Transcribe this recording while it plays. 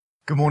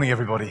Good morning,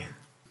 everybody.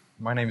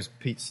 My name is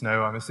Pete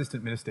Snow. I'm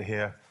assistant minister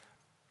here.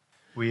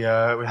 We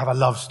have a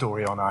love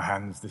story on our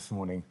hands this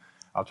morning.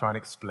 I'll try and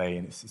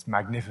explain. It's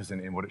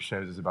magnificent in what it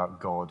shows us about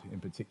God in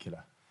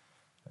particular.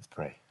 Let's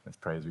pray. Let's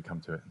pray as we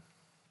come to it.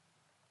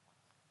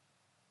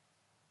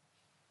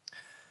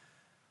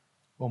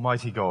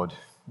 Almighty God,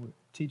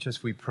 teach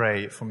us, we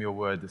pray, from your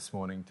word this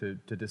morning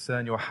to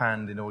discern your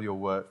hand in all your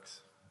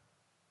works.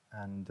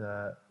 And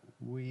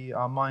we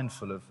are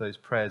mindful of those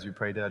prayers we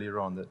prayed earlier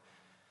on, that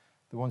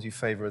the ones you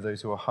favor are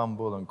those who are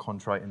humble and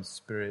contrite in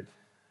spirit.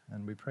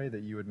 And we pray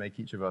that you would make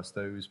each of us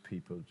those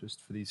people,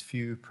 just for these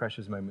few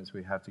precious moments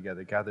we have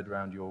together, gathered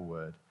around your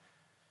word.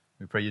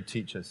 We pray you'd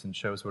teach us and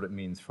show us what it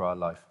means for our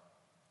life.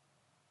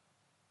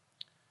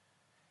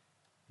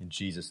 In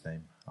Jesus'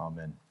 name,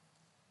 amen.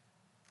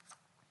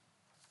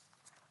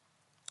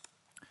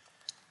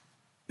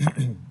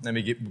 Let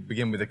me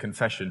begin with a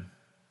confession.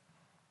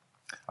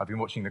 I've been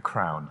watching The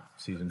Crown,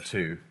 season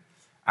 2,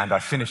 and I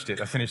finished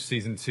it. I finished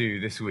season 2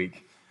 this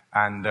week.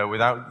 And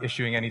without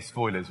issuing any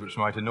spoilers, which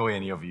might annoy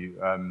any of you,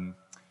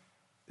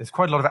 there's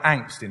quite a lot of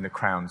angst in The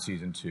Crown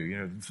season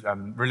 2.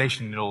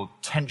 Relational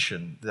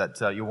tension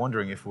that you're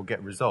wondering if will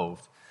get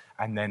resolved.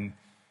 And then,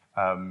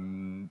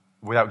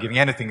 without giving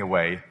anything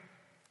away,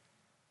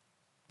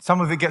 some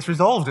of it gets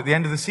resolved at the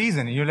end of the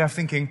season, and you're left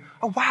thinking,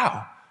 "Oh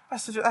wow,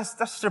 that's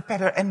such a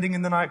better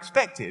ending than I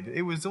expected.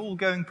 It was all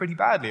going pretty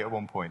badly at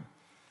one point."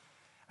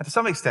 And to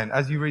some extent,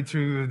 as you read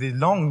through the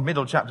long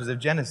middle chapters of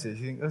Genesis,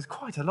 you think there's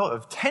quite a lot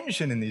of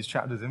tension in these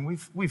chapters, and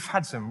we've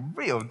had some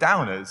real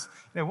downers.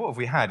 What have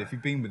we had? If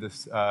you've been with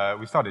us,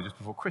 we started just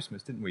before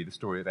Christmas, didn't we? The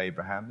story of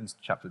Abraham in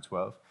chapter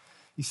 12.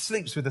 He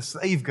sleeps with a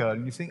slave girl,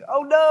 and you think,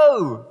 "Oh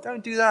no,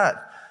 don't do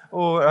that."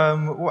 Or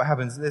what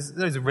happens?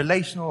 There's a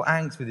relational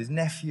angst with his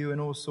nephew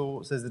and all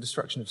sorts. There's the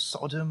destruction of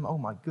Sodom. Oh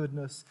my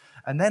goodness.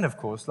 And then, of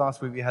course,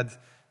 last week we had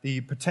the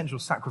potential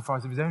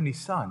sacrifice of his only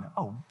son.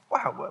 Oh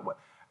wow.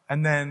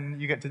 And then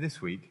you get to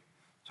this week,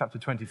 chapter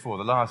 24,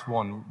 the last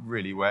one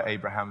really where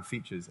Abraham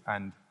features.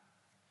 And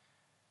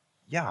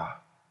yeah,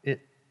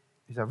 it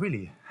is a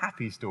really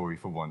happy story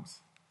for once.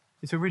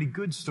 It's a really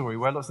good story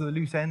where lots of the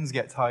loose ends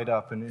get tied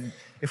up. And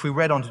if we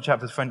read on to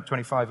chapter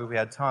 25, if we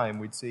had time,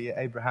 we'd see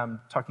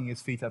Abraham tucking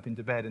his feet up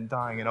into bed and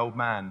dying an old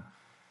man,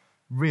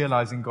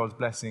 realizing God's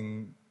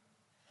blessing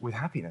with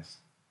happiness.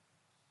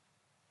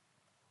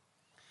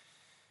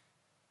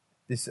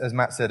 This, as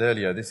Matt said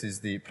earlier, this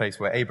is the place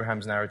where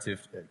Abraham's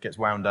narrative gets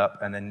wound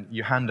up, and then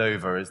you hand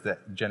over, as the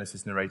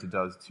Genesis narrator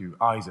does, to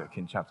Isaac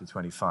in chapter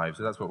 25.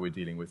 So that's what we're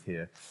dealing with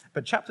here.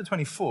 But chapter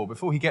 24,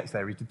 before he gets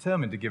there, he's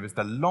determined to give us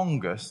the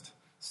longest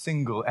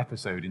single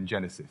episode in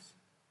Genesis.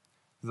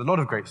 There's a lot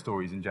of great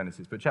stories in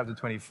Genesis, but chapter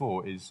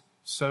 24 is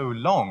so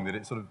long that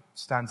it sort of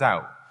stands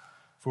out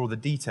for all the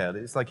detail.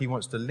 It's like he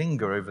wants to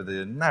linger over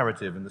the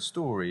narrative and the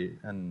story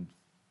and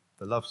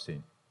the love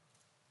scene.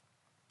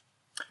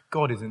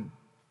 God isn't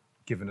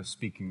given a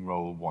speaking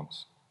role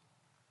once.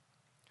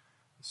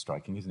 It's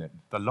striking, isn't it?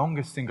 The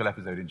longest single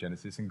episode in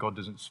Genesis, and God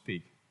doesn't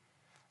speak.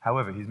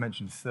 However, he's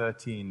mentioned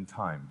 13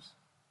 times.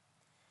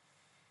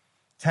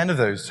 10 of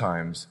those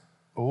times,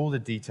 all the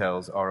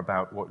details are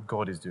about what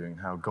God is doing,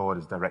 how God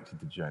has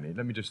directed the journey.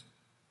 Let me just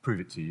prove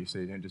it to you so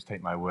you don't just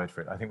take my word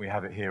for it. I think we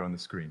have it here on the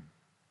screen.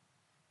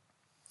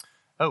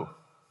 Oh,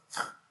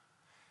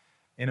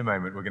 in a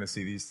moment we're going to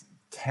see these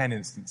 10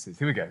 instances.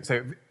 Here we go.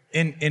 So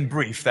in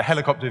brief, the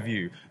helicopter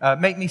view.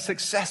 Make me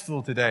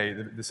successful today,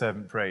 the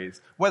servant prays.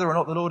 Whether or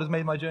not the Lord has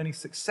made my journey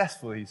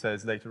successful, he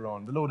says later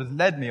on. The Lord has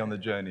led me on the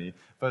journey.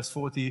 Verse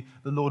 40,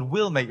 the Lord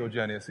will make your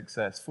journey a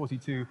success.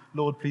 42,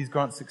 Lord, please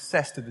grant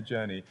success to the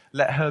journey.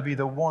 Let her be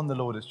the one the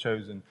Lord has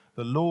chosen.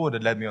 The Lord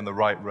had led me on the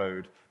right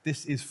road.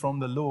 This is from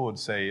the Lord,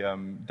 say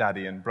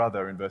daddy and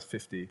brother in verse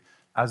 50.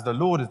 As the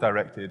Lord has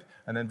directed.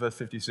 And then verse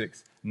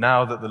 56,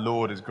 now that the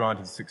Lord has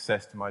granted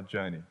success to my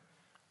journey.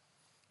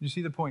 You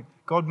see the point?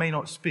 God may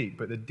not speak,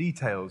 but the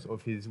details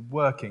of his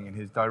working and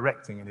his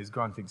directing and his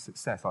granting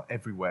success are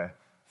everywhere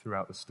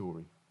throughout the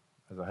story,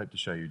 as I hope to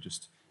show you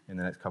just in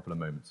the next couple of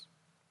moments.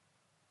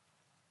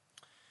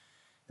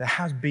 There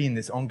has been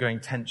this ongoing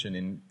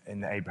tension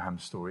in the Abraham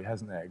story,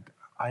 hasn't there?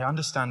 I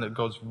understand that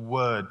God's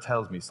word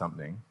tells me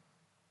something,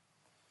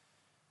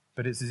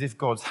 but it's as if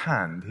God's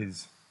hand,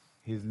 his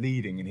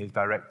leading and his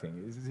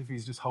directing, is as if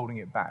he's just holding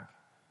it back.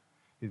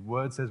 His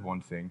word says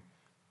one thing,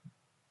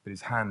 but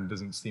his hand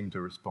doesn't seem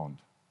to respond.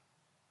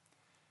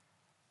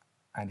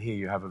 And here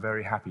you have a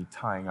very happy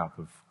tying up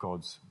of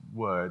God's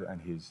word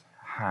and his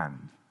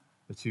hand.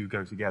 The two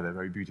go together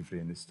very beautifully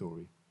in this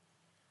story,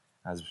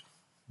 as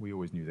we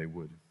always knew they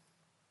would.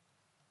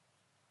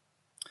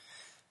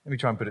 Let me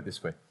try and put it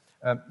this way.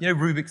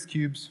 Rubik's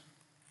Cubes?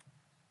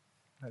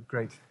 That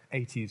great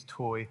 80s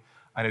toy.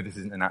 I know this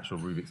isn't an actual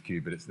Rubik's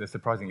Cube, but they're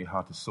surprisingly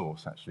hard to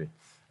source, actually.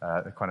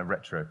 They're kind of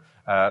retro.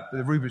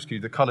 The Rubik's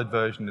Cube, the coloured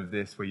version of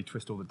this, where you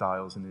twist all the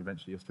dials and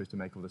eventually you're supposed to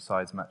make all the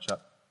sides match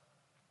up,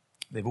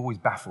 they've always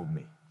baffled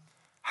me.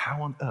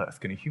 How on earth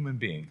can a human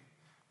being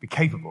be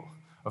capable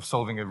of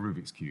solving a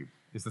Rubik's Cube?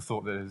 Is the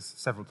thought that has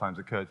several times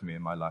occurred to me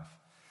in my life.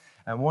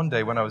 And one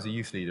day when I was a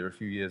youth leader a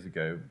few years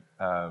ago,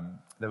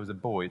 there was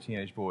a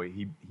teenage boy,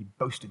 he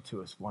boasted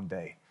to us one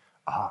day,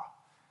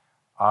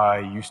 I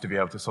used to be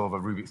able to solve a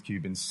Rubik's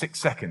Cube in 6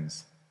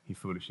 seconds, he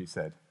foolishly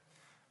said.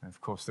 And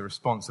of course, the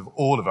response of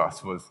all of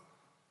us was,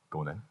 go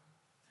on then,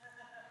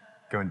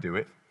 go and do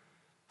it.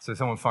 So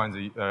someone finds a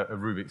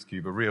Rubik's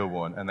Cube, a real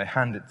one, and they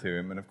hand it to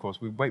him, and of course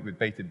we wait with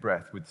bated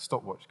breath with the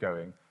stopwatch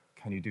going,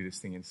 can you do this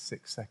thing in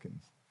 6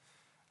 seconds?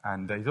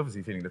 And he's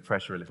obviously feeling the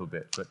pressure a little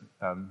bit, but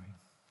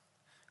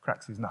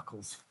cracks his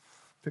knuckles,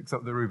 picks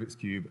up the Rubik's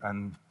Cube,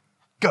 and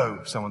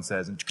go, someone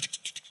says, and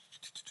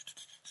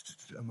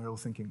we're all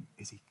thinking,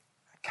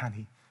 can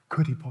he,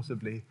 could he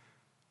possibly?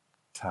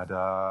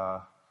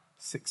 Ta-da,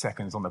 6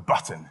 seconds on the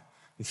button.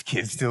 This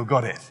kid still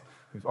got it.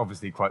 He was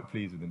obviously quite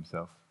pleased with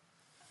himself.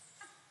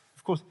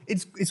 Of course,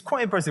 it's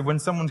quite impressive when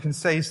someone can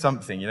say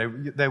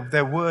something,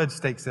 their word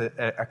stakes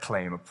a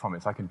claim, a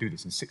promise, I can do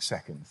this in 6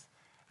 seconds,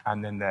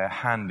 and then their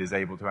hand is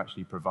able to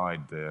actually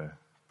provide the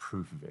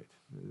proof of it.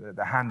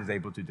 The hand is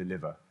able to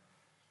deliver.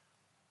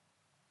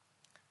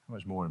 How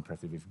much more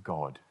impressive if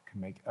God can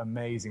make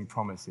amazing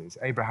promises.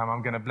 Abraham,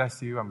 I'm going to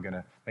bless you, I'm going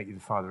to make you the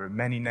father of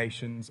many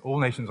nations, all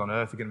nations on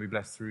earth are going to be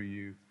blessed through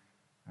you.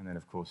 And then,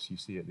 of course, you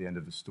see at the end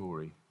of the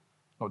story,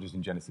 not just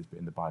in Genesis, but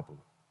in the Bible,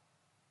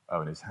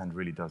 and his hand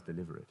really does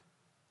deliver it.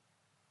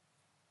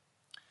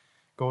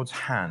 God's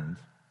hand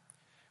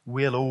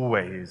will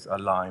always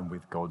align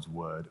with God's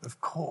word.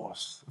 Of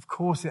course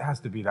it has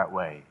to be that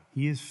way.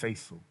 He is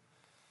faithful.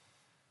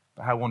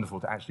 But how wonderful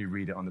to actually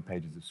read it on the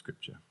pages of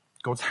Scripture.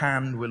 God's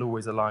hand will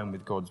always align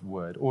with God's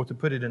word. Or to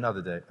put it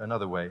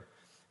another way,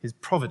 his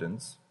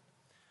providence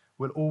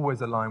will always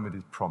align with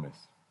his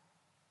promise.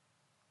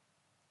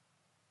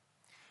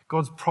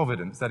 God's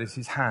providence, that is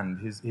his hand,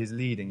 his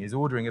leading, his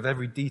ordering of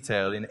every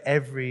detail in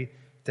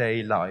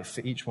everyday life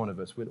for each one of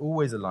us will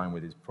always align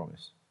with his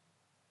promise.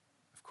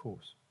 Of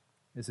course.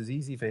 It's as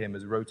easy for him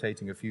as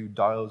rotating a few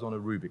dials on a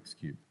Rubik's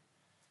Cube.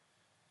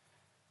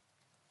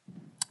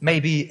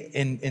 Maybe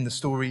in the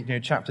story,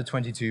 chapter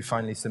 22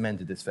 finally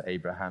cemented this for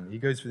Abraham. He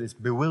goes through this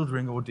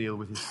bewildering ordeal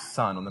with his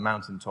son on the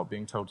mountaintop,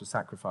 being told to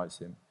sacrifice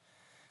him.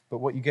 But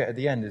what you get at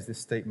the end is this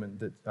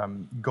statement that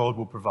God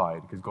will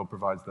provide, because God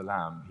provides the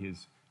lamb. He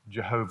is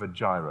Jehovah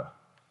Jireh,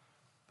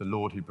 the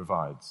Lord who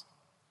provides.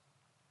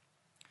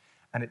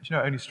 And it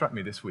only struck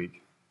me this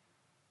week,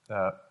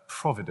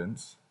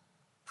 providence,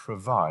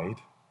 provide,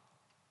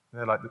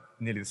 they're like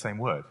nearly the same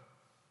word.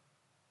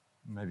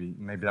 Maybe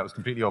that was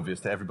completely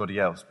obvious to everybody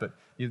else, but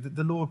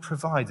the Lord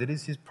provides. It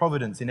is his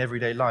providence in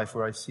everyday life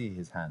where I see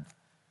his hand.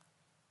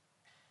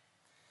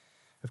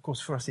 Of course,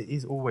 for us, it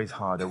is always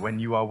harder when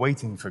you are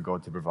waiting for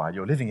God to provide.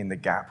 You're living in the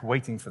gap,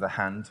 waiting for the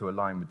hand to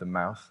align with the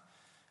mouth,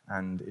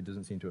 and it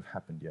doesn't seem to have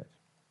happened yet.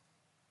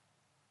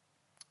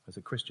 As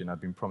a Christian,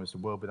 I've been promised a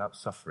world without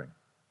suffering.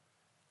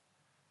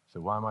 So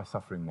why am I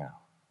suffering now?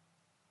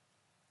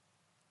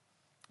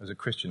 As a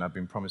Christian, I've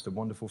been promised a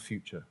wonderful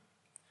future.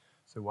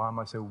 So why am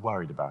I so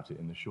worried about it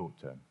in the short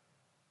term?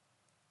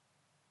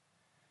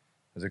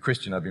 As a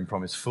Christian, I've been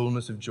promised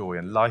fullness of joy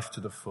and life to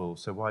the full.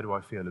 So why do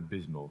I feel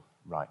abysmal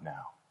right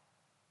now?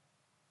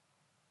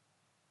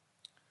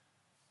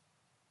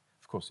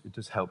 Of course, it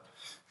does help.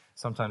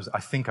 Sometimes I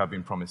think I've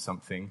been promised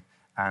something,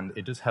 and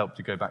it does help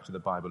to go back to the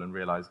Bible and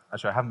realize,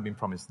 actually, I haven't been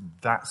promised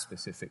that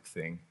specific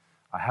thing.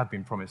 I have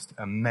been promised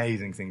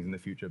amazing things in the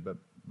future, but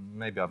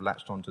maybe I've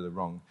latched onto the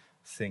wrong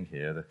thing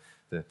here.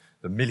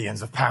 The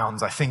millions of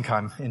pounds I think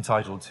I'm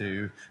entitled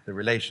to, the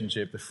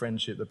relationship, the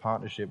friendship, the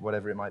partnership,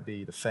 whatever it might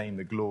be, the fame,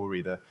 the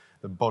glory, the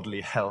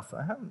bodily health.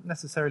 I haven't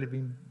necessarily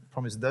been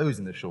promised those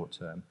in the short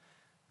term.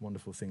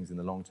 Wonderful things in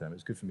the long term.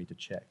 It's good for me to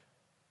check.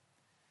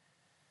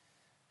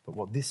 But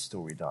what this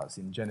story does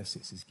in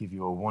Genesis is give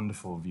you a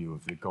wonderful view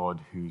of the God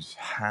whose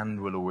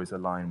hand will always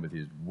align with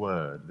his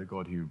word, the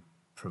God who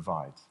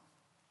provides.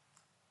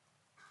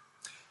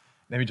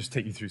 Let me just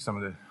take you through some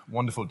of the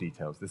wonderful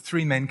details. There's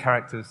three main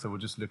characters, so we'll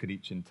just look at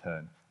each in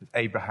turn. There's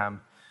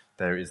Abraham,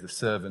 there is the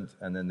servant,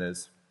 and then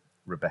there's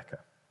Rebekah.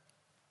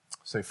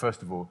 So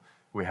first of all,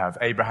 we have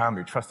Abraham,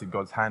 who trusted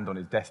God's hand on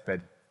his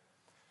deathbed,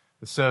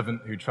 the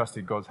servant who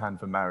trusted God's hand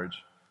for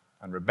marriage,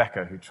 and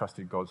Rebekah, who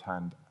trusted God's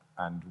hand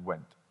and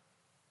went.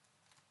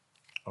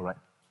 All right,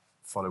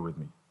 follow with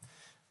me.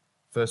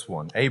 Verse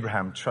 1,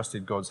 Abraham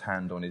trusted God's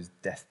hand on his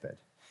deathbed.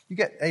 You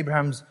get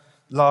Abraham's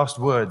last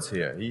words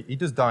here. He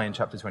does die in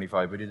chapter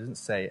 25, but he doesn't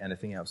say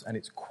anything else. And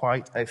it's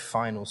quite a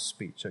final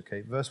speech,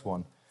 okay? Verse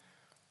 1.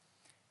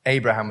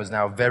 Abraham was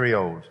now very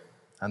old,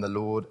 and the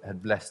Lord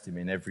had blessed him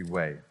in every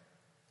way.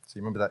 So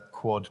you remember that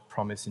quad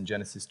promise in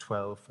Genesis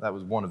 12? That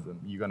was one of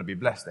them. You're going to be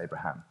blessed,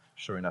 Abraham.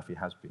 Sure enough, he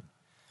has been.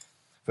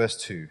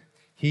 Verse 2.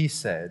 He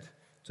said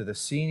to the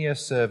senior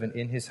servant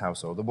in his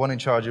household, the one in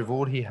charge of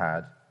all he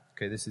had,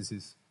 okay, this is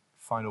his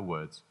final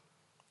words.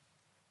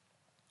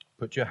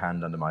 Put your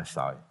hand under my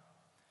thigh.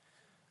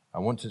 I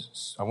want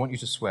you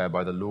to swear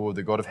by the Lord,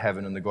 the God of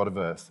heaven and the God of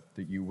earth,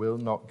 that you will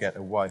not get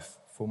a wife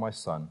for my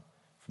son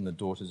from the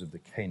daughters of the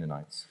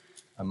Canaanites,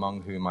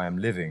 among whom I am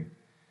living,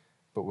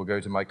 but will go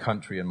to my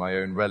country and my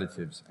own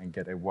relatives and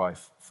get a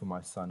wife for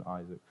my son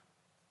Isaac.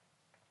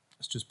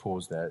 Let's just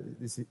pause there.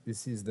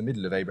 This is the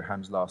middle of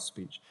Abraham's last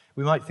speech.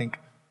 We might think,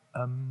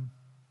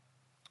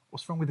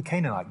 what's wrong with the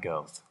Canaanite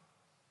girls?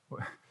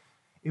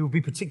 It would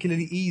be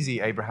particularly easy,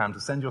 Abraham, to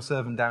send your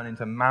servant down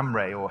into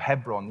Mamre or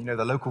Hebron,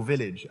 the local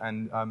village,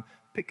 and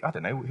pick, I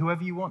don't know,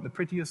 whoever you want, the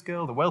prettiest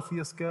girl, the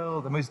wealthiest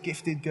girl, the most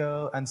gifted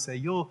girl, and say,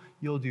 you'll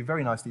do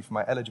very nicely for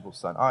my eligible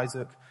son,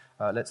 Isaac.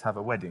 Let's have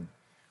a wedding.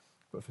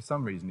 But for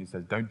some reason, he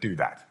says, don't do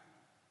that.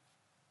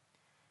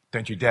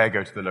 Don't you dare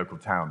go to the local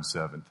town,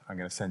 servant. I'm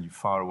going to send you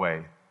far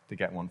away to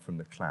get one from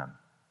the clan.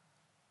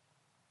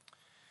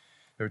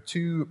 There are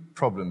two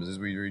problems as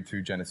we read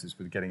through Genesis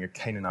with getting a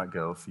Canaanite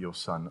girl for your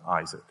son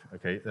Isaac.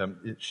 Okay,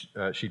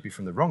 she'd be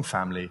from the wrong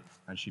family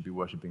and she'd be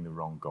worshipping the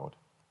wrong God.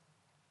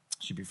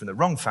 She'd be from the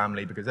wrong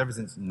family because ever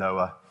since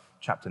Noah,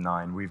 chapter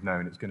 9, we've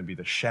known it's going to be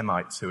the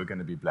Shemites who are going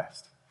to be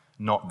blessed,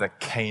 not the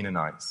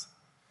Canaanites.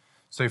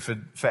 So for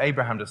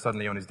Abraham to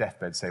suddenly on his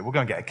deathbed say, we'll go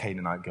and get a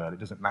Canaanite girl, it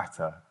doesn't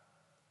matter.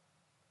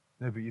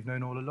 No, but you've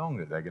known all along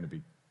that they're going to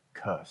be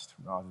cursed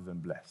rather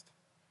than blessed.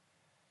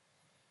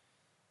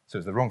 So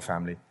it's the wrong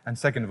family. And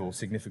second of all,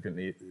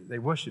 significantly, they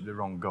worship the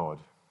wrong God.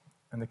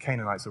 And the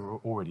Canaanites are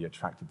already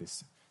attracted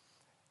this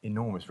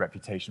enormous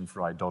reputation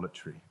for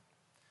idolatry.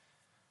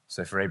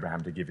 So for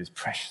Abraham to give his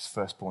precious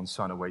firstborn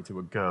son away to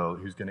a girl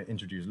who's going to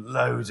introduce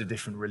loads of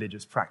different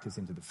religious practice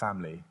into the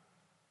family,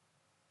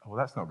 well,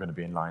 that's not going to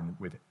be in line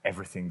with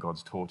everything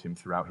God's taught him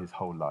throughout his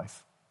whole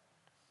life.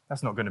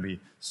 That's not going to be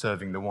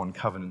serving the one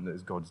covenant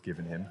that God's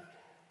given him.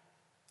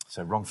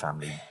 So wrong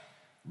family,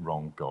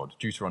 wrong God.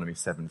 Deuteronomy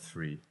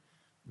 7:3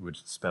 would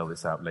spell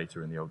this out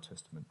later in the Old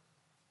Testament.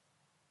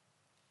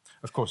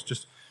 Of course,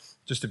 just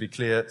to be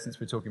clear, since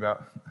we're talking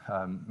about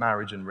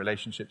marriage and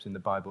relationships in the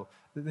Bible,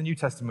 the New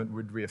Testament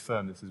would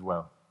reaffirm this as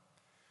well.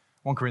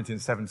 1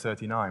 Corinthians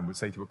 7:39 would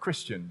say to a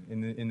Christian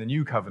in the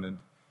New Covenant,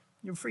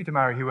 you're free to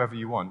marry whoever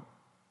you want,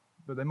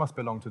 but they must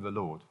belong to the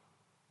Lord.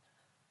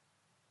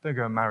 Don't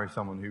go and marry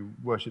someone who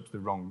worships the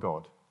wrong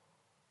God.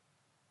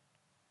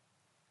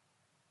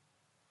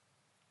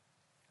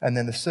 And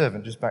then the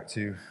servant, just back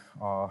to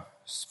our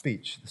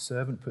speech, the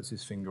servant puts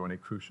his finger on a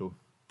crucial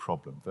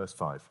problem. Verse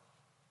 5.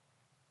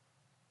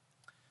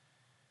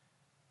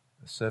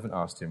 The servant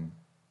asked him,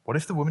 what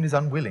if the woman is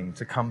unwilling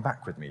to come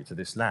back with me to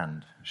this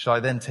land? Shall I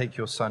then take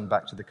your son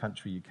back to the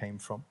country you came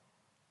from?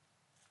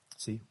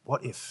 See,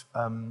 what if,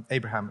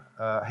 Abraham,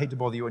 I hate to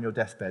bother you on your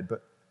deathbed,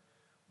 but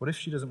what if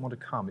she doesn't want to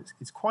come?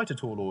 It's quite a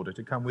tall order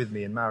to come with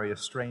me and marry a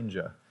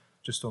stranger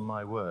just on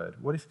my word.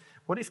 What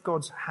if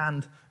God's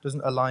hand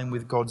doesn't align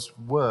with God's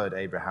word,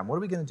 Abraham? What are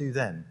we going to do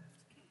then?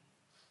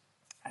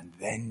 And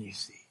then you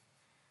see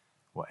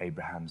what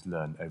Abraham's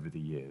learned over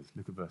the years.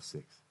 Look at verse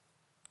 6.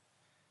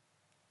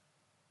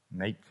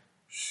 Make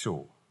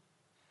sure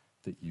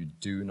that you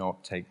do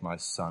not take my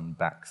son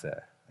back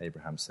there,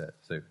 Abraham said.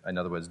 So, in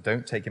other words,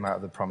 don't take him out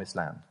of the promised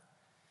land.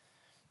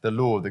 The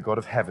Lord, the God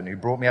of heaven, who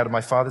brought me out of my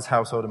father's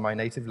household and my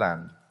native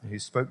land, who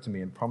spoke to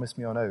me and promised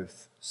me on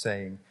oath,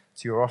 saying,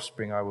 to your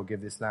offspring I will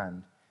give this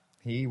land.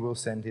 He will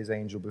send his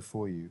angel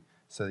before you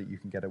so that you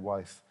can get a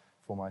wife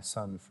for my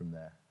son from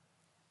there.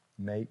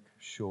 Make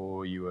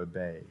sure you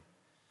obey.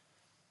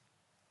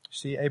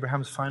 See,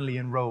 Abraham's finally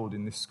enrolled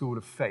in this school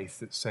of faith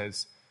that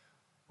says,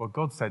 well,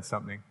 God said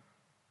something,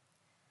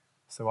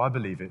 so I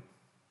believe it,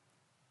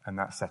 and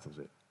that settles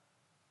it.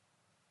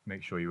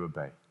 Make sure you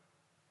obey.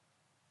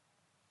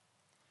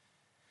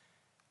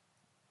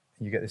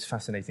 You get this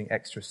fascinating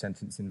extra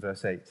sentence in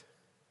verse 8.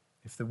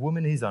 If the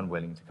woman is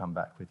unwilling to come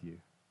back with you,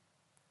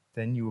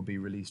 then you will be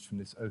released from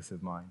this oath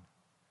of mine.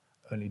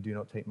 Only do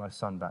not take my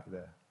son back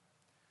there.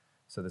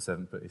 So the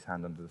servant put his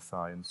hand under the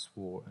thigh and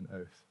swore an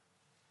oath.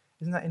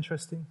 Isn't that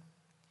interesting?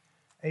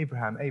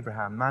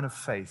 Abraham, man of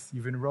faith,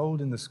 you've enrolled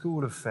in the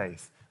school of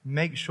faith.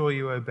 Make sure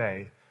you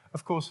obey.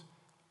 Of course,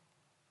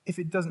 if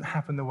it doesn't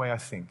happen the way I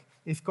think,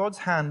 if God's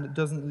hand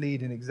doesn't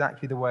lead in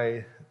exactly the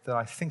way that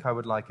I think I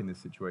would like in this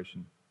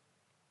situation,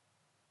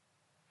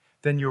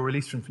 then you're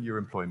released from your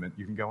employment.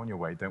 You can go on your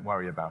way. Don't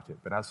worry about it.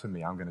 But as for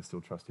me, I'm going to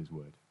still trust his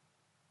word.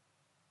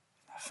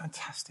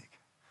 Fantastic.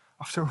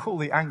 After all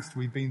the angst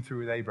we've been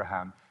through with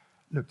Abraham,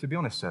 look, to be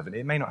honest, servant,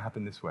 it may not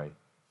happen this way,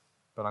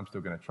 but I'm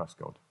still going to trust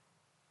God.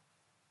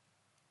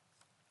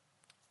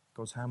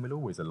 God's hand will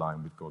always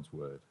align with God's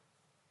word.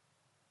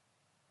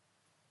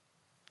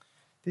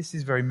 This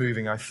is very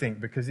moving, I think,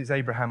 because it's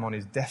Abraham on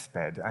his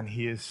deathbed, and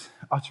he is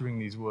uttering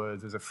these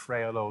words as a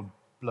frail old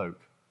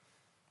bloke.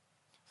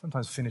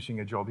 Sometimes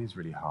finishing a job is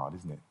really hard,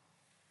 isn't it?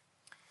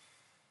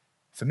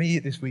 For me,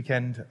 this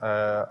weekend,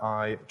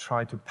 I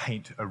tried to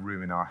paint a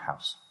room in our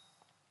house.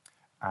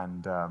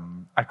 And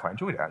I quite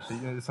enjoyed it, actually.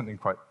 There's something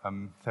quite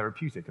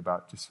therapeutic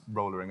about just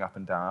rollering up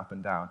and down, up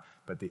and down.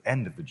 But the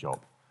end of the job,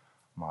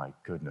 my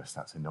goodness,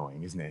 that's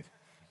annoying, isn't it?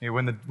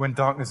 When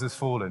darkness has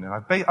fallen, and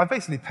I've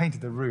basically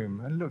painted the room,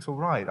 and it looks all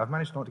right. I've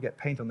managed not to get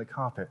paint on the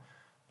carpet,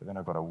 but then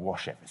I've got to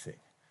wash everything.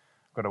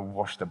 I've got to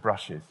wash the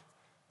brushes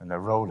and the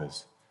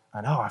rollers.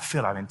 And I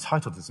feel I'm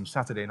entitled to some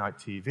Saturday night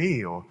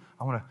TV, or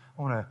I want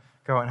to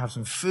go out and have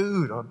some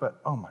food,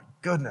 but oh my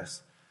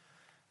goodness,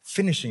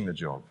 finishing the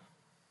job.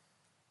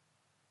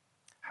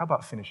 How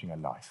about finishing a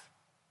life?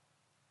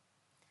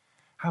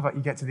 How about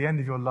you get to the end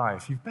of your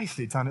life? You've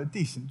basically done a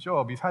decent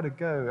job. You've had a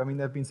go. I mean,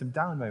 there have been some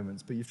down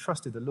moments, but you've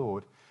trusted the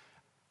Lord.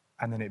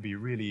 And then it'd be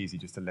really easy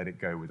just to let it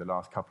go with the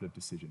last couple of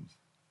decisions.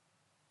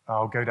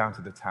 I'll go down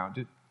to the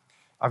town.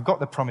 I've got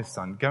the promised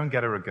son. Go and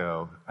get her a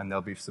girl, and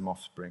there'll be some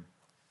offspring.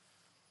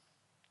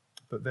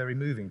 But very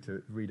moving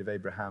to read of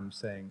Abraham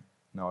saying,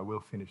 no, I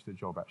will finish the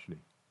job, actually.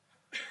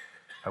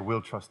 I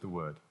will trust the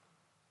word.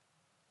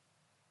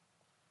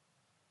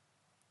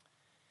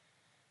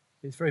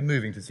 It's very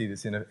moving to see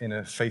this in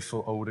a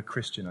faithful older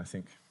Christian, I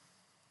think.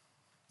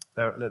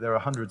 There are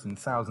hundreds and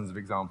thousands of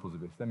examples of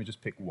this. Let me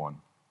just pick one.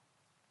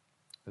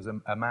 There's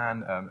a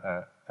man,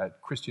 a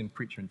Christian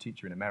preacher and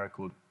teacher in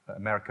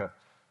America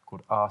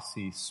called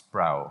R.C.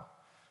 Sproul,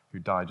 who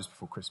died just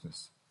before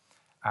Christmas.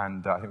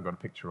 And I think we've got a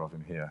picture of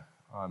him here.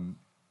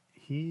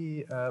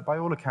 He, by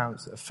all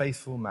accounts, a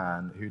faithful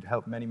man who'd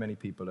helped many, many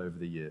people over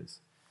the years.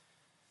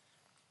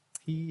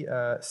 He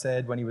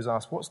said when he was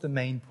asked, what's the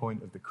main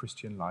point of the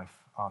Christian life,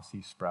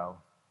 R.C. Sproul?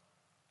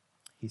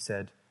 He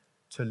said,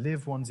 to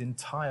live one's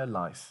entire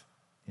life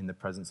in the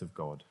presence of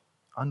God,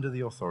 under the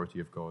authority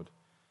of God,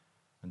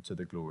 and to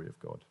the glory of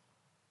God.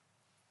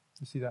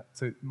 You see that?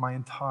 So my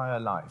entire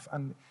life.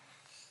 And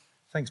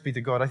thanks be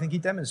to God, I think he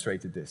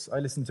demonstrated this. I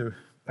listened to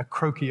a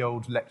croaky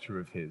old lecture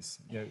of his.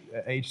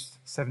 At age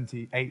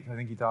 78, I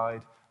think he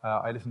died.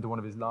 I listened to one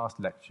of his last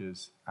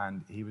lectures,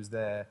 and he was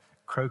there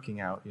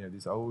croaking out,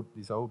 this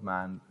old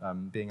man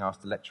being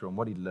asked to lecture on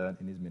what he'd learned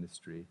in his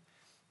ministry.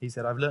 He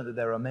said, I've learned that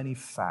there are many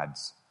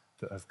fads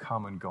that have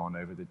come and gone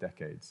over the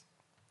decades,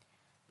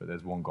 but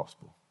there's one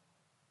gospel.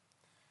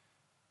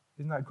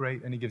 Isn't that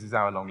great? And he gives his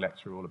hour-long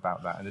lecture all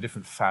about that and the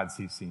different fads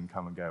he's seen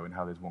come and go and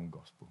how there's one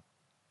gospel.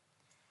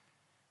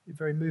 It's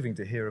very moving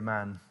to hear a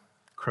man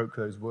croak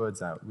those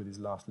words out with his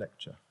last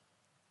lecture.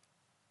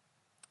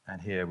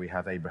 And here we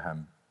have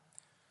Abraham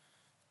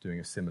doing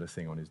a similar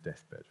thing on his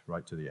deathbed,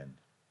 right to the end.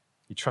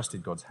 He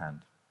trusted God's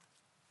hand.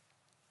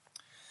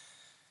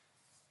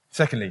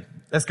 Secondly,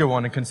 let's go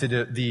on and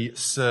consider the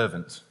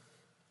servant.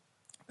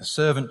 The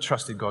servant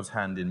trusted God's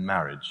hand in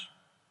marriage.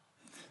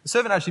 The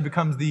servant actually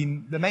becomes the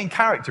main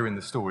character in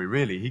the story,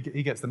 really.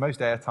 He gets the most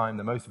airtime,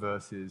 the most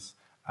verses,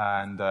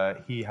 and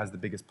he has the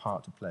biggest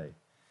part to play.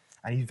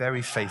 And he's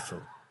very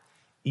faithful,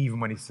 even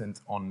when he's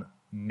sent on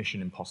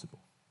Mission Impossible.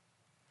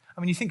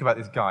 I mean, you think about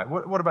this guy.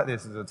 What about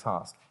this as a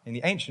task? In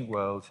the ancient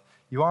world,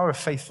 you are a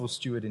faithful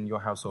steward in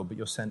your household, but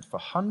you're sent for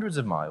hundreds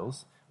of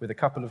miles with a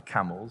couple of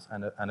camels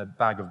and a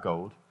bag of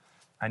gold,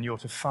 and you're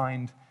to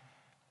find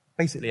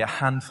basically a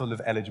handful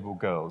of eligible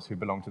girls who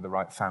belong to the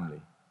right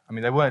family. I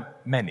mean, there weren't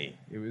many.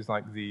 It was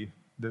like the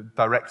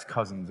direct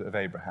cousins of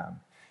Abraham.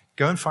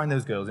 Go and find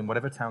those girls in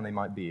whatever town they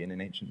might be in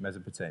ancient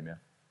Mesopotamia.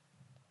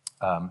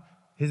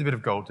 Here's a bit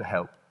of gold to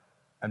help,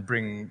 and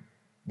bring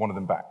one of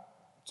them back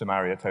to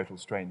marry a total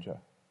stranger.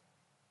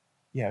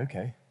 Yeah,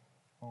 okay,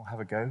 I'll have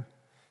a go.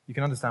 You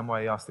can understand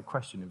why he asked the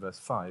question in verse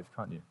 5,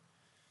 can't you?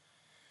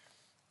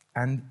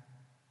 And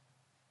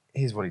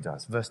here's what he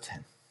does. Verse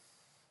 10.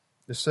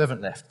 The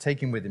servant left,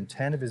 taking with him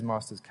 10 of his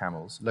master's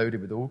camels,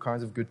 loaded with all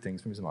kinds of good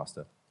things from his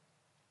master.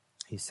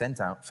 He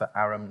sent out for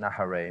Aram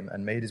Naharaim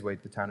and made his way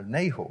to the town of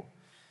Nahor.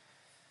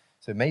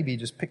 So maybe he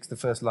just picks the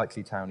first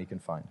likely town he can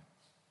find.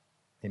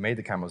 He made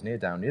the camels near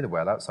the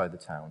well outside the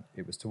town.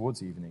 It was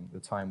towards evening, the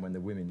time when the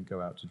women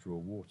go out to draw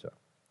water.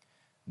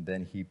 And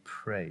then he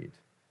prayed,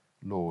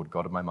 Lord,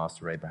 God of my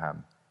master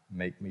Abraham,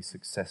 make me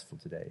successful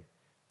today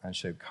and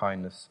show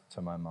kindness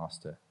to my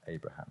master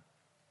Abraham.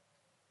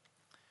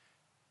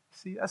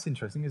 See, that's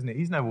interesting, isn't it?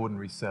 He's no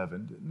ordinary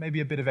servant.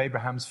 Maybe a bit of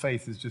Abraham's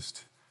faith has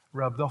just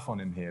rubbed off on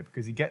him here,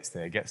 because he gets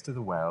there, gets to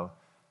the well,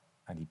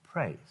 and he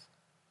prays.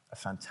 A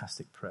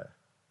fantastic prayer.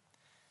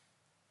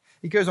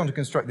 He goes on to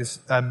construct this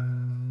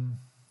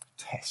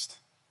test.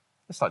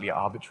 A slightly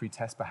arbitrary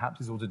test, perhaps.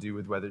 It's all to do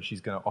with whether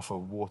she's going to offer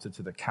water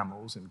to the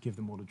camels and give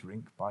them all a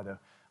drink by the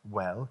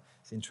well.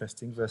 It's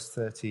interesting. Verse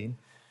 13.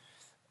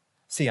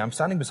 See, I'm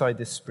standing beside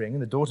this spring,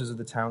 and the daughters of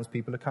the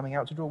townspeople are coming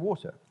out to draw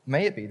water.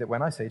 May it be that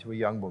when I say to a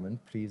young woman,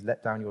 please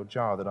let down your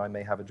jar that I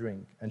may have a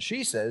drink, and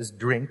she says,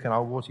 drink, and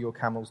I'll water your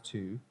camels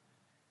too,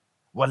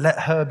 well, let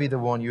her be the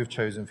one you have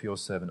chosen for your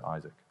servant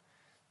Isaac.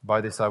 By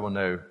this I will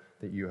know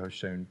that you have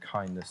shown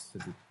kindness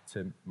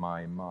to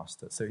my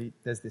master. So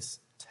there's this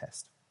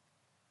test.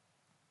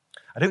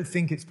 I don't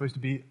think it's supposed to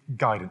be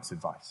guidance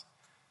advice.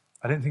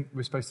 I don't think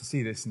we're supposed to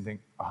see this and think,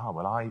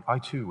 well, I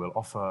too will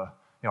offer,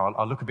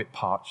 I'll look a bit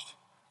parched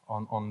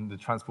on the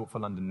Transport for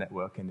London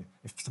network, and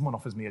if someone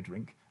offers me a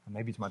drink, and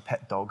maybe it's my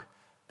pet dog,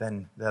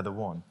 then they're the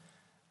one.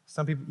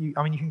 Some people, you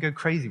can go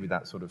crazy with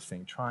that sort of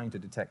thing, trying to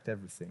detect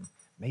everything.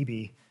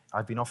 Maybe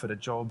I've been offered a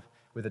job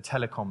with a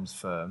telecoms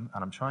firm,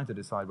 and I'm trying to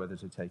decide whether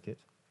to take it.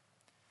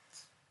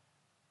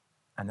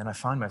 And then I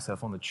find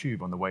myself on the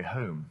tube on the way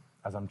home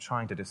as I'm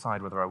trying to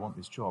decide whether I want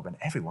this job, and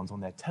everyone's on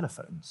their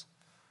telephones.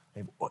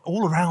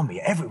 All around me,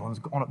 everyone's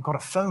got a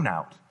phone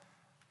out.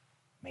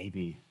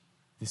 Maybe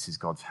this is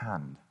God's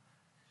hand.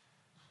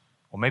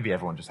 Or maybe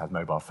everyone just has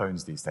mobile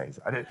phones these days.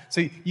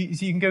 So you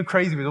can go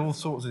crazy with all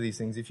sorts of these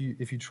things if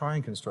you try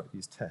and construct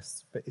these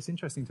tests. But it's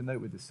interesting to note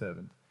with this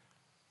servant,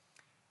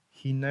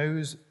 He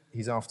knows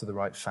he's after the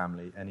right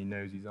family, and he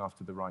knows he's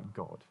after the right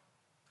God.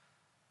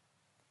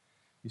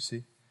 You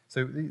see?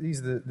 So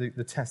these are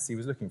the tests he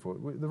was looking for.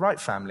 The right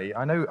family,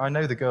 I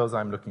know the girls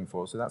I'm looking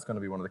for, so that's going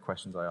to be one of the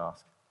questions I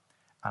ask.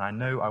 And I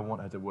know I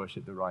want her to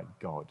worship the right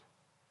God,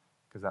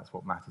 because that's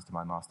what matters to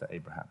my master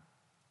Abraham.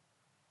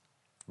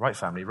 Right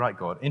family, right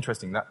God.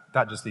 Interesting,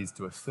 that just leads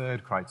to a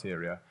third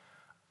criteria.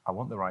 I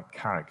want the right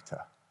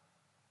character.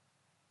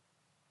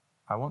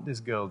 I want this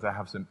girl to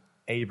have some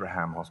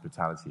Abraham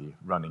hospitality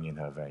running in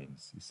her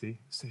veins, you see?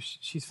 So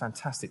she's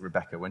fantastic,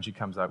 Rebecca, when she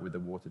comes out with the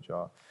water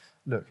jar.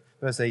 Look,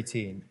 verse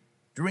 18.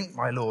 "Drink,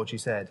 my lord," she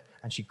said,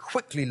 and she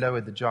quickly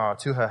lowered the jar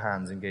to her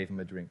hands and gave him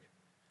a drink.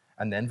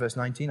 And then, verse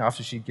 19,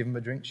 after she'd given him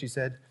a drink, she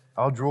said,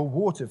 "I'll draw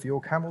water for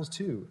your camels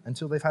too,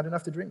 until they've had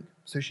enough to drink."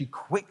 So she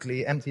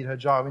quickly emptied her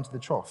jar into the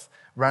trough,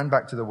 ran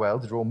back to the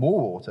well to draw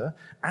more water,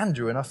 and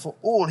drew enough for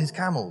all his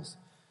camels.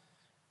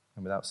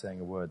 And without saying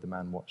a word, the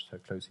man watched her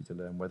closely to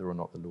learn whether or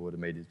not the Lord had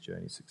made his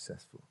journey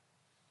successful.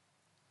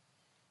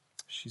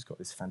 She's got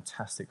this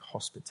fantastic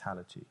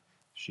hospitality.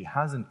 She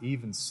hasn't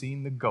even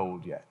seen the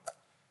gold yet.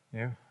 You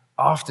know?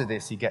 After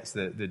this, he gets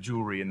the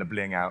jewelry and the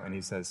bling out, and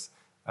he says,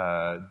 "Do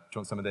you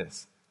want some of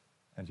this?"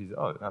 And she says,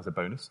 "Oh, that's a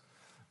bonus."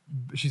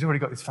 But she's already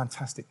got this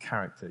fantastic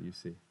character, you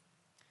see.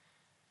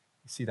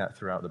 You see that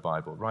throughout the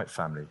Bible. Right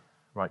family,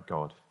 right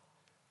God,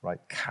 right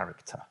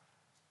character.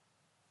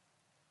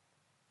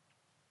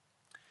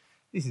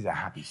 This is a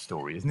happy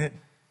story, isn't it?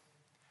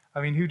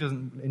 I mean, who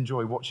doesn't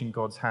enjoy watching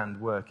God's hand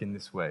work in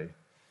this way?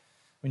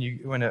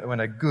 When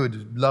a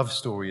good love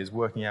story is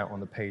working out on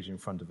the page in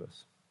front of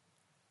us.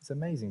 It's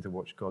amazing to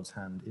watch God's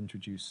hand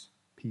introduce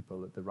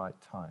people at the right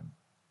time.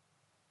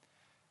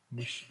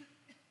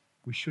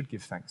 We should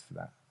give thanks for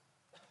that.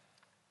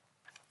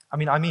 I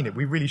mean it.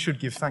 We really should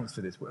give thanks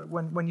for this.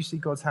 When you see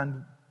God's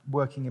hand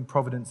working in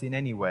providence in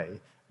any way,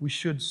 we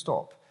should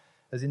stop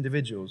as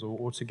individuals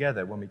or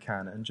together when we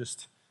can and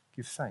just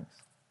give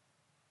thanks.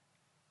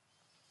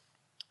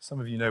 Some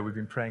of you know we've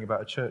been praying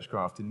about a church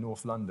graft in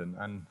North London,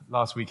 and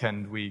last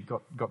weekend we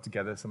got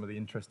together some of the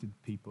interested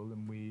people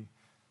and we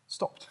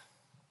stopped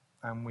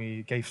and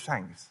we gave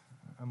thanks.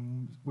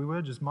 And we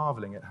were just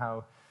marveling at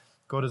how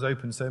God has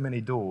opened so many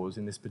doors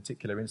in this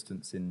particular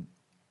instance in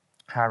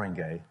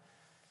Haringey.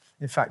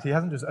 In fact, he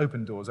hasn't just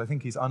opened doors, I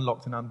think he's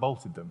unlocked and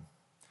unbolted them.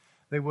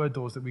 They were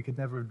doors that we could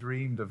never have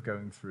dreamed of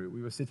going through.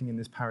 We were sitting in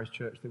this parish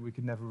church that we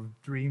could never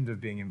have dreamed of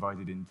being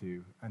invited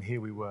into, and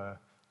here we were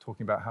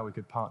talking about how we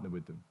could partner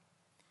with them.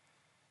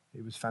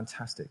 It was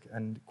fantastic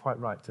and quite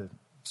right to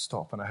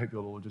stop, and I hope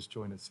you'll all just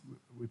join us.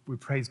 We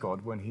praise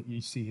God when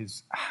you see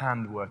his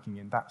hand working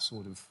in that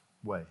sort of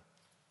way.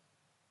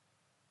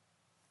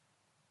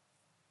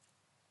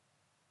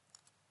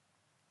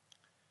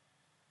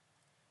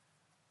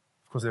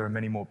 Of course, there are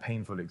many more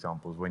painful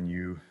examples when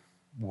you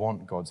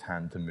want God's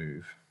hand to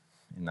move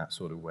in that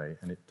sort of way,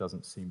 and it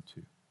doesn't seem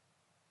to.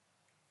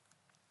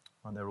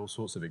 And there are all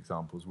sorts of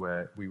examples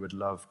where we would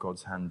love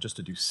God's hand just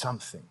to do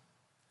something.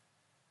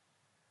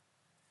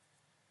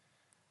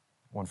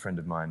 One friend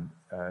of mine,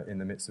 in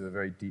the midst of a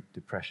very deep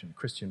depression,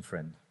 Christian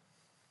friend,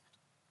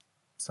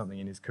 something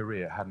in his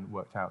career hadn't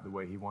worked out the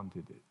way he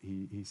wanted it.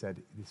 He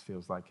said, "This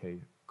feels like a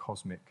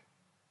cosmic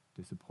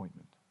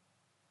disappointment."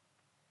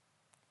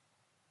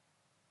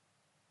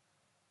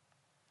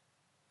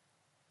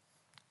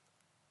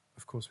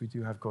 Of course, we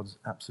do have God's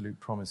absolute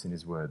promise in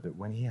his word that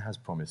when he has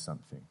promised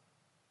something,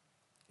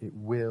 it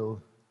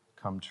will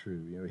come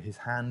true. You know, his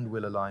hand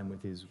will align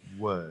with his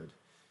word.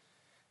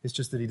 It's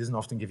just that he doesn't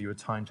often give you a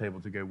timetable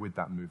to go with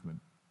that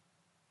movement.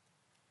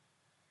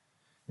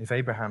 If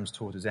Abraham's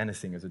taught us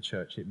anything as a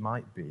church, it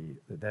might be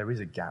that there is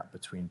a gap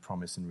between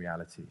promise and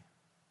reality.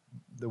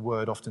 The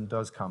word often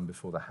does come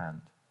before the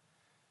hand,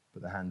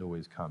 but the hand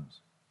always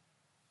comes.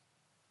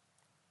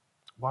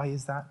 Why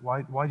is that?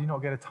 Why do you not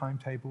get a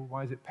timetable?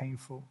 Why is it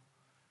painful?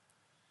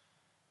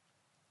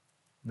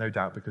 No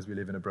doubt because we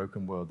live in a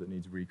broken world that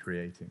needs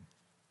recreating,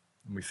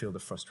 and we feel the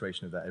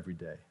frustration of that every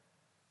day.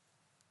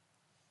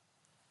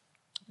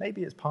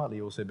 Maybe it's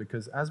partly also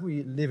because as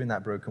we live in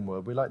that broken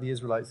world, we're like the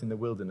Israelites in the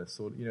wilderness,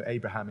 or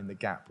Abraham in the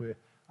gap.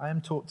 I am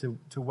taught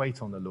to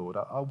wait on the Lord.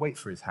 I'll wait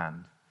for his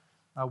hand.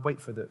 I'll wait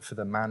for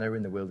the manna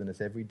in the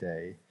wilderness every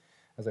day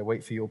as I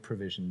wait for your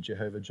provision,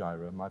 Jehovah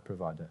Jireh, my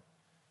provider.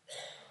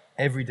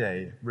 Every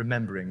day,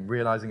 remembering,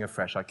 realizing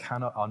afresh, I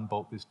cannot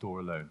unbolt this door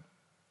alone.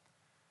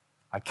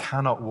 I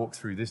cannot walk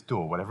through this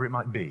door, whatever it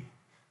might be,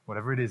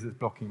 whatever it is that's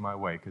blocking my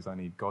way, because I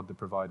need God the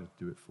provider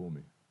to do it for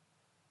me.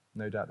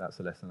 No doubt that's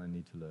a lesson I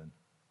need to learn.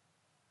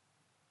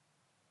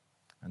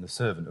 And the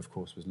servant, of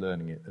course, was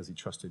learning it as he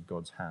trusted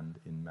God's hand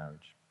in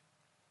marriage.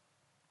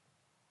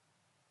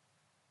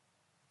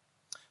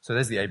 So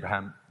there's the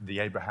Abraham,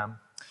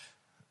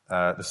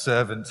 the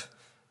servant,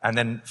 and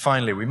then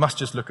finally we must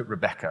just look at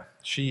Rebecca.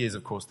 She is,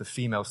 of course, the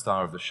female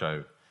star of the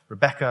show.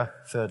 Rebecca,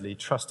 thirdly,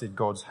 trusted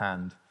God's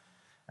hand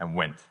and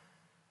went.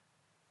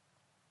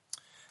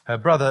 Her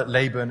brother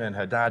Laban and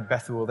her dad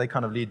Bethuel, they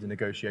kind of lead the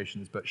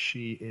negotiations, but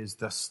she is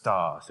the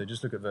star. So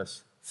just look at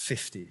verse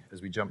 50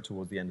 as we jump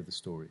towards the end of the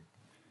story.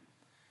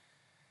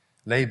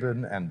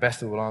 Laban and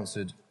Bethuel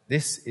answered,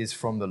 "This is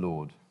from the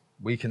Lord.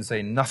 We can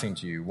say nothing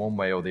to you one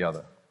way or the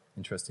other."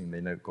 Interesting,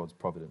 they note God's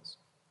providence.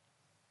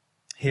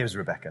 "Here's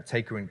Rebekah.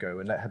 Take her and go,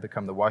 and let her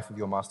become the wife of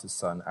your master's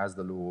son, as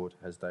the Lord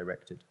has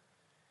directed."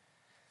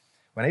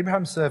 When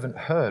Abraham's servant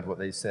heard what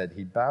they said,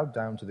 he bowed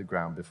down to the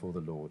ground before the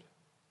Lord.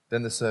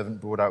 Then the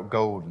servant brought out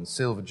gold and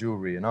silver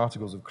jewelry and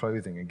articles of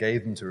clothing and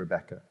gave them to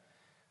Rebekah.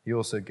 He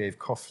also gave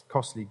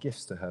costly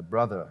gifts to her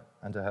brother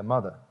and to her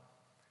mother.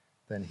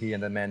 Then he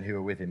and the men who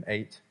were with him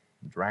ate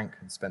and drank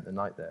and spent the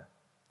night there.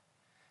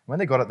 When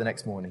they got up the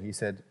next morning, he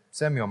said,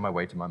 "Send me on my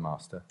way to my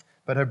master."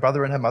 But her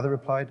brother and her mother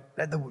replied,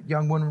 "Let the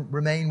young one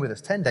remain with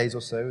us 10 days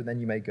or so, and then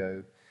you may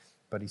go."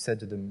 But he said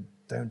to them,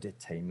 "Don't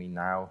detain me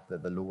now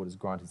that the Lord has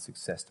granted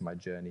success to my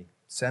journey.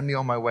 Send me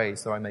on my way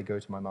so I may go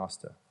to my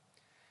master."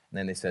 And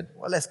then they said,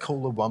 "Well, let's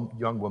call the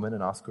young woman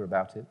and ask her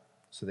about it."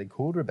 So they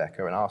called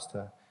Rebekah and asked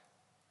her,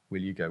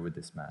 "Will you go with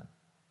this man?"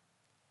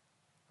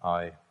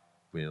 "I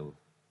will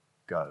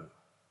go,"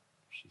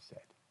 she said.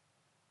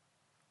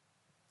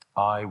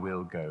 I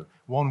will go.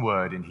 One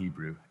word in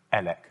Hebrew,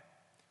 elek,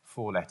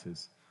 4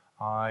 letters.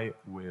 I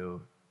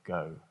will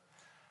go.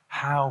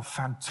 How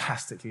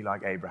fantastically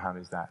like Abraham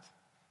is that?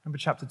 Remember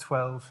chapter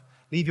 12?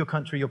 Leave your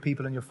country, your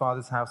people, and your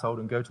father's household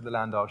and go to the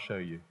land I'll show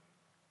you.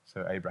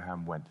 So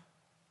Abraham went.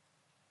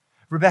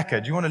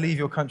 Rebekah, do you want to leave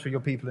your country, your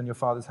people, and your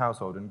father's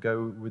household and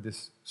go with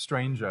this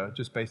stranger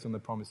just based on the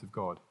promise of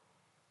God?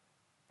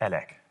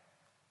 Elek.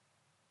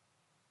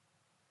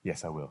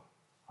 Yes, I will.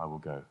 I will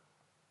go.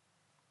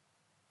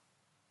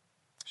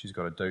 She's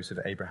got a dose of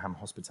Abraham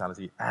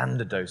hospitality and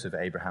a dose of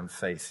Abraham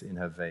faith in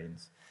her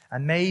veins.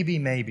 And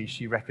maybe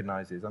she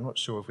recognizes, I'm not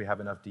sure if we have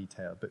enough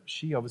detail, but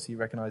she obviously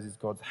recognizes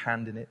God's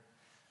hand in it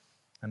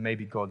and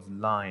maybe God's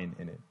line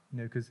in it. You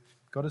know, because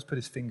God has put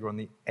his finger on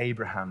the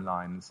Abraham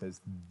line and says,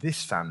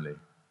 this family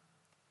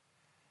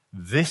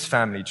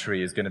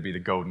tree is going to be the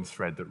golden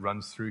thread that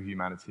runs through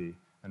humanity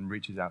and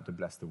reaches out to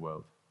bless the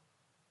world.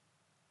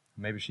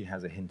 Maybe she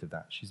has a hint of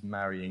that. She's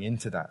marrying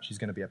into that. She's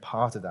going to be a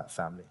part of that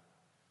family.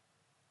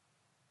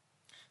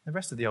 The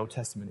rest of the Old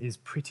Testament is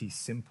pretty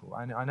simple.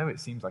 I know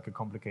it seems like a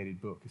complicated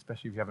book,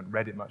 especially if you haven't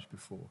read it much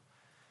before.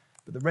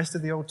 But the rest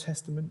of the Old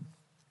Testament,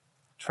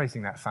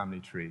 tracing that family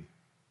tree,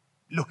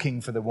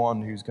 looking for the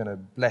one who's going to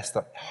bless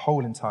the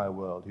whole entire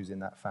world who's in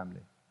that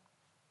family.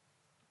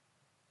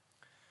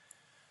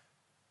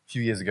 A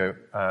few years ago,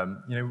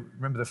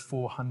 remember the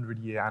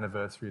 400-year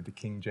anniversary of the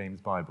King James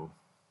Bible?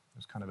 It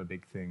was kind of a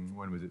big thing.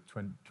 When was it?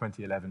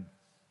 2011.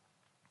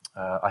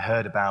 I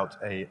heard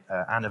about an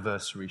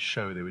anniversary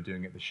show they were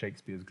doing at the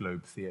Shakespeare's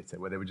Globe Theatre,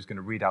 where they were just going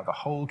to read out the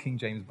whole King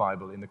James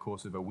Bible in the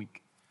course of a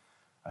week.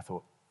 I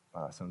thought,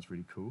 oh, that sounds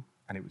really cool,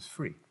 and it was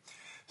free.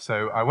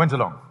 So I went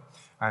along,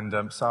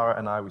 and Sarah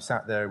and I, we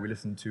sat there, we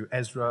listened to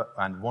Ezra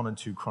and 1 and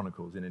 2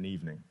 Chronicles in an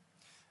evening.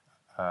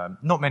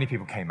 Not many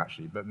people came,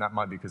 actually, but that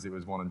might be because it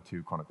was 1 and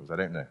 2 Chronicles, I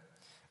don't know,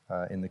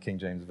 in the King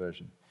James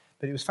Version.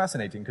 But it was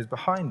fascinating because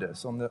behind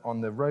us, on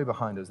the row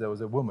behind us, there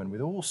was a woman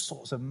with all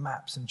sorts of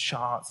maps and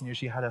charts. And,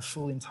 she had a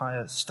full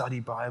entire study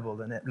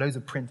Bible and loads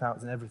of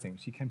printouts and everything.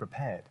 She came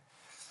prepared.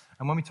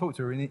 And when we talked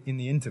to her in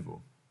the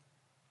interval,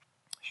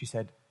 she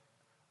said,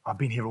 I've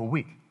been here all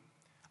week.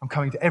 I'm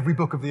coming to every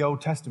book of the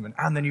Old Testament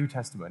and the New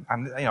Testament.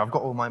 And I've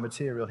got all my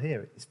material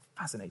here. It's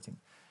fascinating.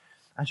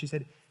 And she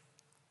said,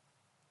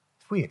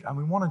 it's weird.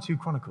 1 and 2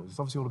 Chronicles, it's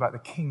obviously all about the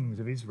kings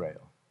of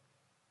Israel.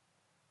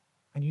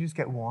 And you just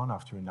get one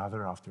after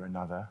another.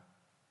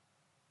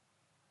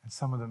 And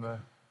some of them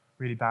are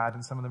really bad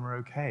and some of them are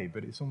okay.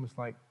 But it's almost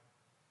like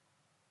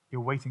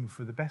you're waiting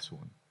for the best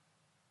one.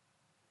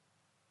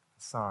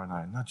 Sarah and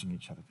I are nudging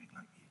each other, being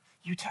like,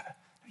 you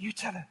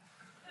tell her.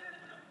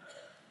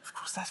 Of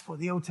course, that's what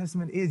the Old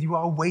Testament is. You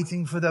are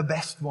waiting for the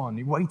best one.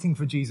 You're waiting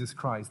for Jesus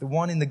Christ, the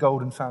one in the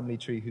golden family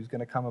tree who's going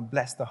to come and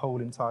bless the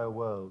whole entire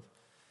world.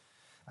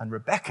 And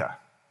Rebekah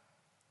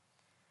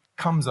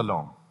comes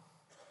along,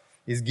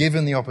 is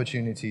given the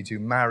opportunity to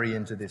marry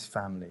into this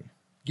family,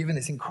 given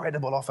this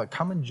incredible offer.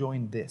 Come and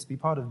join this, be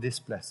part of this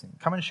blessing.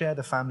 Come and share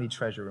the family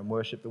treasure and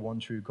worship the one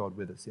true God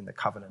with us in the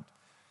covenant.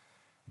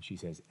 And she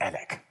says,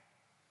 Elek,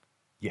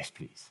 yes,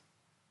 please.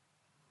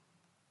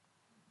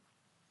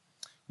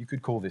 You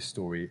could call this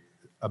story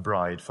a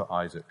bride for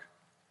Isaac,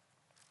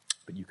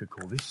 but you could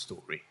call this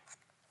story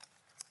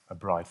a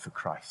bride for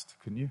Christ,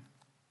 couldn't you?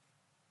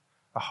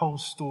 A whole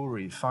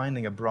story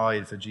finding a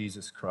bride for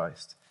Jesus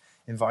Christ,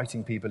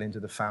 inviting people into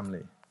the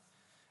family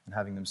and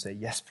having them say,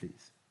 yes,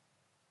 please.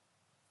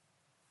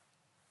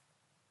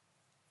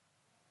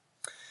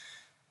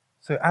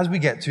 So as we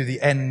get to the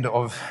end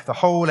of the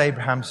whole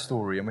Abraham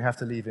story, and we have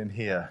to leave him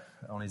here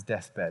on his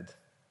deathbed,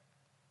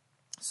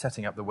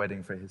 setting up the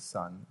wedding for his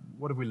son,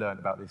 what have we learned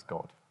about this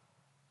God?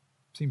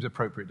 Seems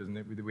appropriate, doesn't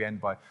it? We end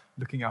by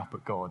looking up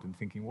at God and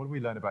thinking, what do we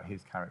learn about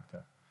his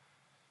character?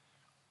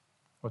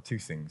 Well, 2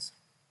 things.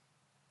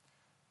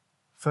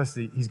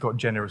 Firstly, he's got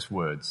generous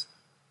words.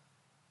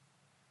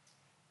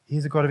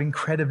 He's a God of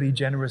incredibly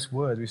generous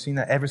words. We've seen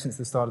that ever since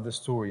the start of the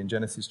story in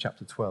Genesis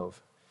chapter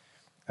 12.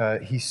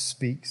 He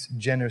speaks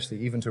generously,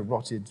 even to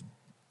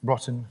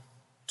rotten,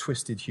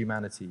 twisted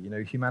humanity,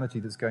 humanity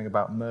that's going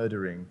about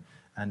murdering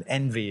and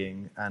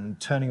envying and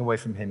turning away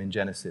from him in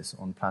Genesis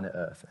on planet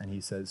Earth. And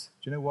he says,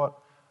 do you know what?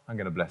 I'm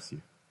going to bless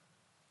you.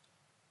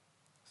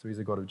 So he's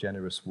a God of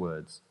generous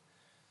words.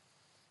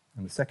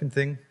 And the second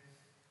thing,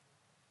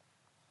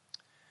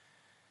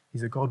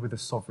 he's a God with a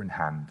sovereign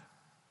hand.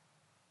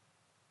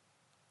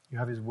 You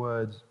have his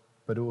words,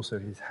 but also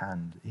his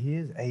hand. He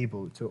is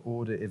able to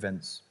order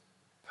events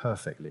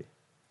perfectly.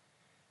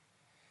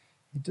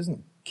 He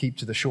doesn't keep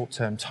to the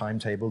short-term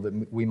timetable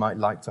that we might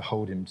like to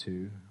hold him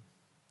to.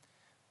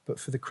 But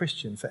for the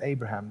Christian, for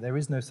Abraham, there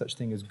is no such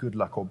thing as good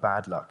luck or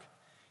bad luck.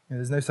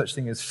 There's no such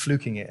thing as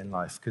fluking it in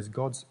life, because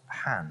God's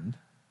hand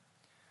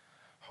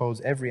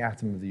holds every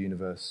atom of the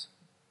universe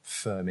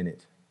firm in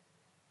it.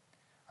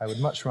 I would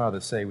much rather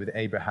say with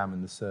Abraham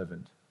and the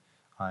servant,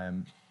 I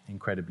am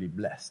incredibly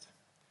blessed,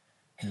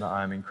 and that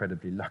I am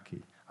incredibly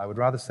lucky. I would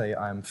rather say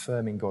I am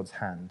firm in God's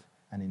hand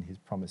and in his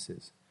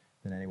promises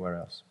than anywhere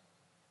else.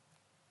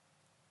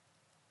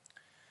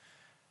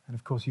 And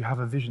of course, you have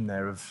a vision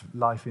there of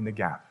life in the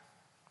gap,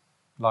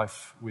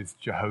 life with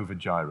Jehovah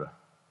Jireh.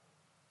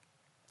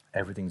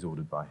 Everything's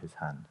ordered by his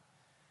hand,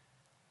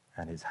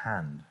 and his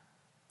hand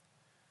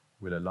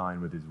will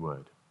align with his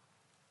word.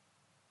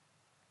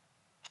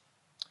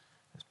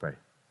 Let's pray.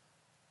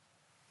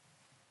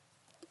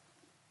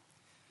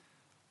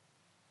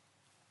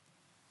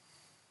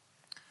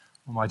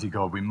 Almighty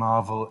God, we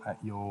marvel at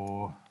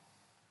your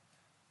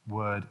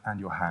word and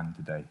your hand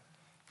today.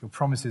 Your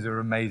promises are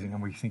amazing,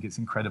 and we think it's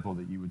incredible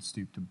that you would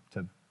stoop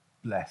to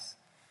bless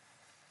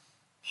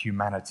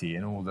humanity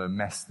in all the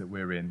mess that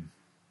we're in.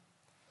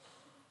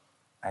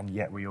 And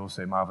yet we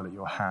also marvel at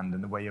your hand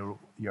and the way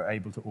you're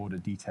able to order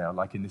detail,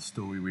 like in this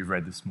story we've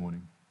read this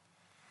morning.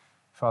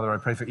 Father, I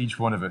pray for each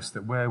one of us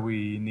that where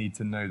we need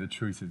to know the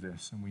truth of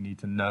this, and we need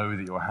to know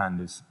that your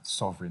hand is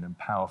sovereign and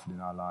powerful in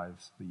our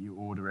lives, that you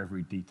order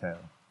every detail,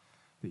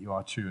 that you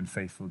are true and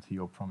faithful to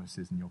your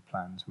promises and your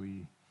plans.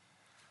 We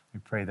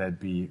pray there'd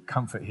be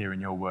comfort here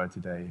in your word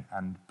today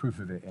and proof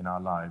of it in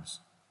our lives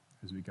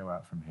as we go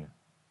out from here.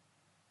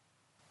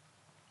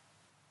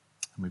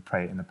 And we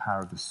pray it in the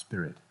power of the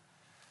Spirit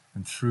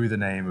and through the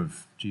name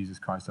of Jesus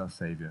Christ our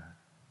Saviour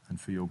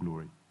and for your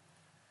glory.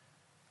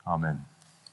 Amen.